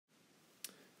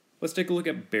Let's take a look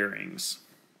at bearings.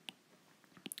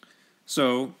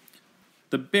 So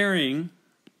the bearing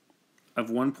of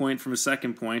one point from a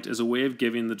second point is a way of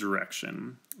giving the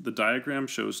direction. The diagram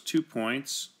shows 2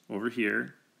 points over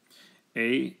here,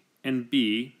 A and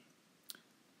B,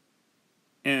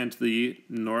 and the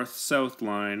north-south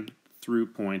line through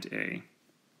point A.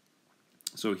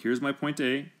 So here's my point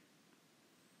A.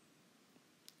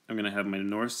 I'm going to have my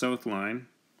north-south line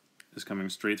is coming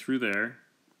straight through there,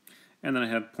 and then I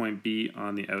have point B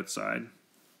on the outside.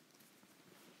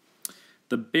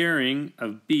 The bearing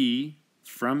of B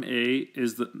from A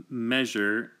is the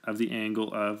measure of the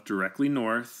angle of directly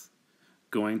north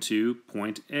going to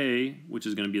point A, which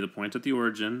is going to be the point at the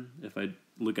origin, if I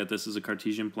look at this as a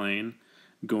Cartesian plane,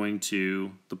 going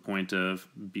to the point of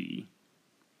B.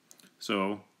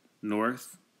 So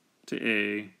north to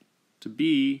A to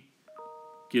B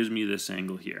gives me this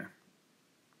angle here.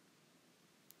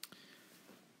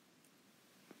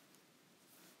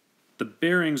 The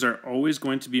bearings are always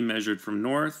going to be measured from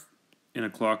north in a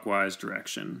clockwise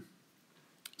direction.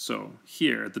 So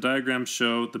here, the diagrams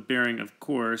show the bearing of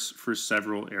course for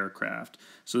several aircraft.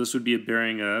 So this would be a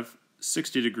bearing of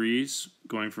 60 degrees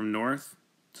going from north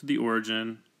to the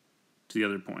origin to the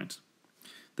other point.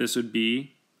 This would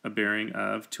be a bearing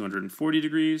of 240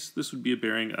 degrees. This would be a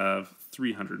bearing of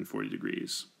 340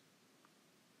 degrees.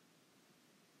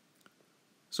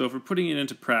 So if we're putting it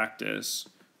into practice,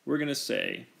 we're going to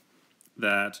say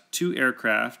that 2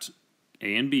 aircraft,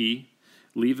 A and B,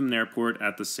 leave an airport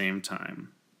at the same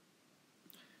time.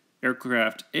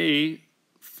 Aircraft A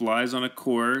flies on a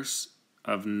course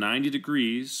of 90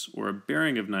 degrees, or a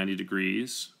bearing of 90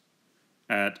 degrees,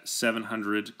 at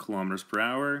 700 kilometers per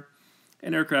hour,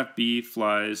 and aircraft B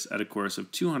flies at a course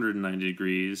of 290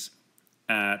 degrees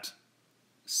at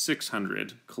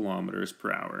 600 kilometers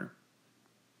per hour.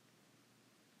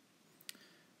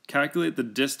 Calculate the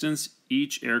distance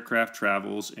each aircraft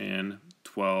travels in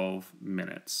 12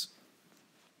 minutes.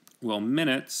 Well,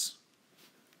 minutes,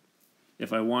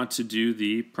 if I want to do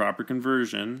the proper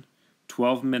conversion,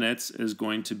 12 minutes is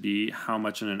going to be how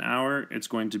much in an hour? It's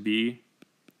going to be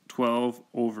 12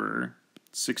 over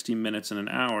 60 minutes in an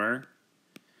hour,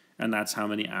 and that's how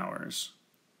many hours.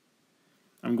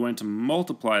 I'm going to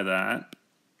multiply that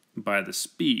by the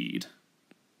speed.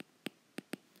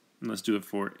 And let's do it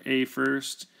for A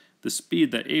first. The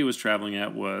speed that A was traveling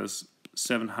at was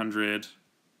 700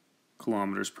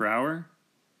 kilometers per hour,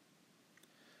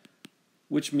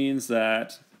 which means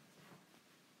that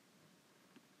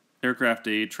aircraft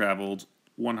A traveled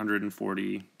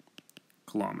 140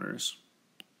 kilometers.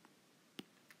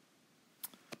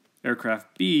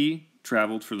 Aircraft B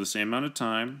traveled for the same amount of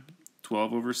time,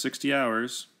 12 over 60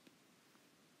 hours,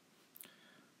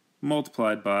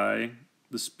 multiplied by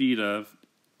the speed of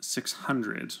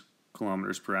 600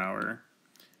 kilometers per hour,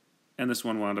 and this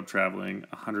one wound up traveling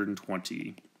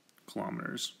 120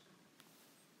 kilometers.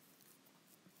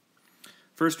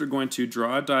 First, we're going to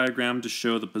draw a diagram to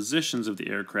show the positions of the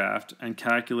aircraft and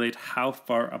calculate how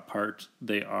far apart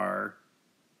they are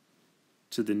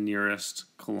to the nearest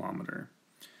kilometer.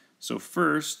 So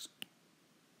first,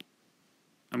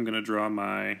 I'm going to draw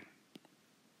my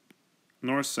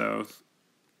north-south,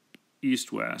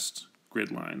 east-west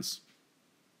grid lines,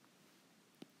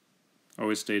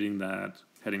 always stating that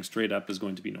heading straight up is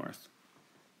going to be north.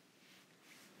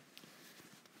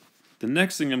 The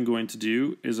next thing I'm going to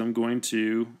do is I'm going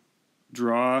to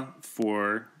draw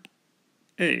for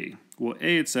A. Well,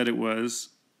 A, it said it was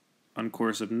on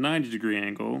course of 90-degree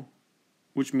angle,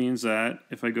 which means that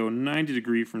if I go 90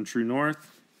 degree from true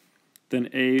north, then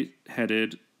A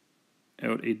headed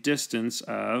out a distance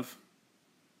of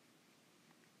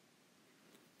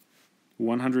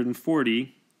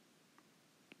 140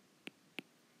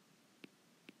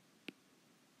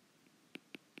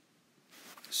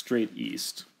 straight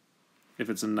east, if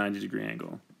it's a 90-degree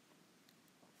angle.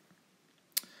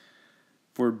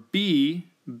 For B,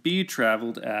 B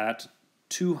traveled at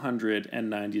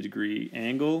 290-degree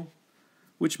angle,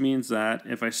 which means that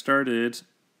if I started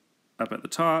up at the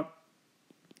top,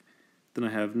 then I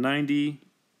have 90,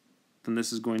 then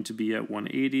this is going to be at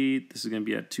 180, this is going to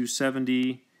be at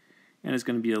 270, and it's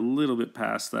going to be a little bit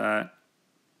past that.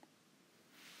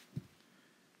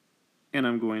 And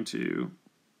I'm going to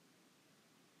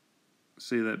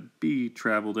say that B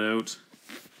traveled out,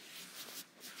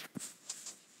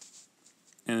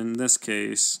 and in this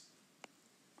case,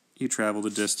 he traveled a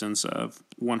distance of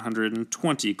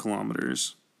 120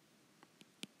 kilometers.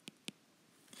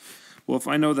 Well, if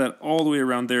I know that all the way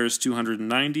around there is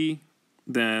 290,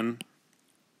 then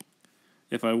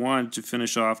if I wanted to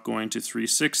finish off going to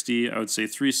 360, I would say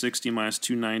 360 minus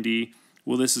 290.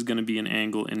 Well, this is going to be an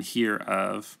angle in here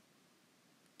of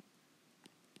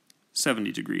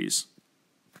 70 degrees.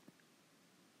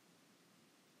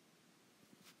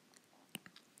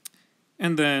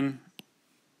 And then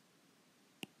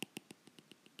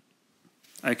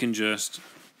I can just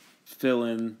fill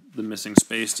in the missing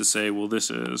space to say, well, this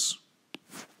is,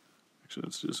 actually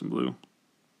let's do some blue.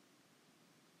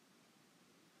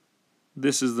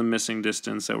 This is the missing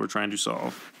distance that we're trying to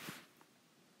solve.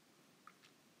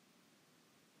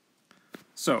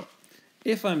 So,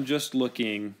 if I'm just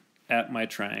looking at my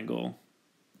triangle,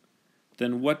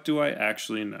 then what do I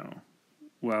actually know?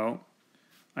 Well,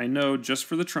 I know just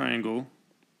for the triangle,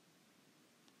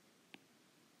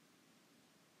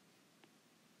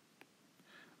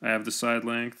 I have the side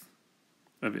length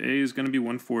of A is going to be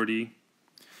 140.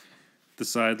 The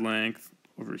side length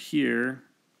over here,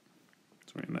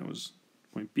 sorry, that was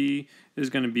point B, is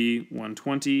going to be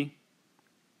 120.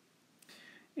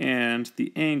 And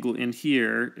the angle in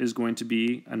here is going to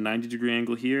be a 90-degree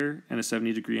angle here and a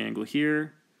 70-degree angle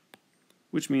here,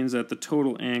 which means that the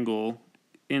total angle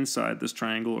inside this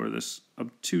triangle, or this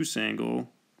obtuse angle,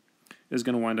 is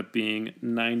going to wind up being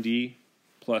 90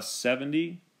 plus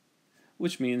 70,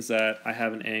 which means that I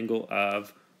have an angle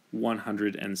of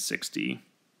 160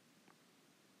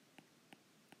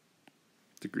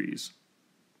 degrees.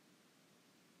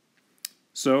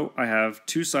 So I have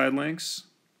two side lengths,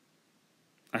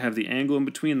 I have the angle in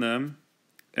between them,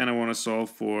 and I want to solve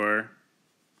for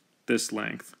this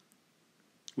length,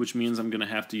 which means I'm going to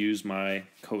have to use my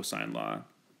cosine law.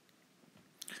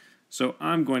 So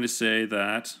I'm going to say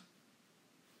that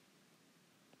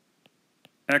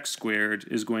x squared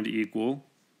is going to equal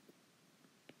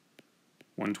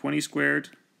 120 squared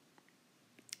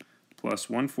plus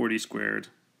 140 squared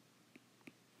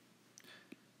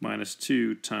minus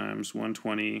 2 times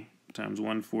 120 times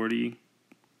 140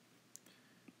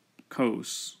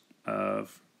 cos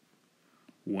of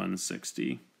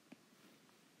 160.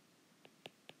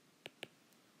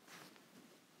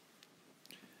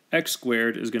 X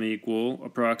squared is going to equal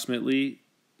approximately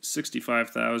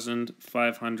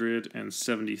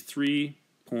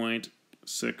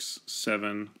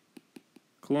 65,573.67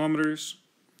 kilometers,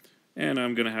 and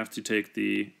I'm going to have to take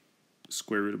the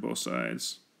square root of both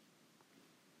sides.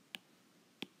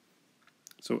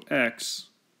 So x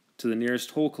to the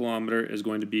nearest whole kilometer is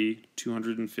going to be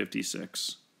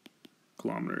 256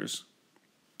 kilometers.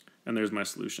 And there's my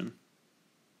solution.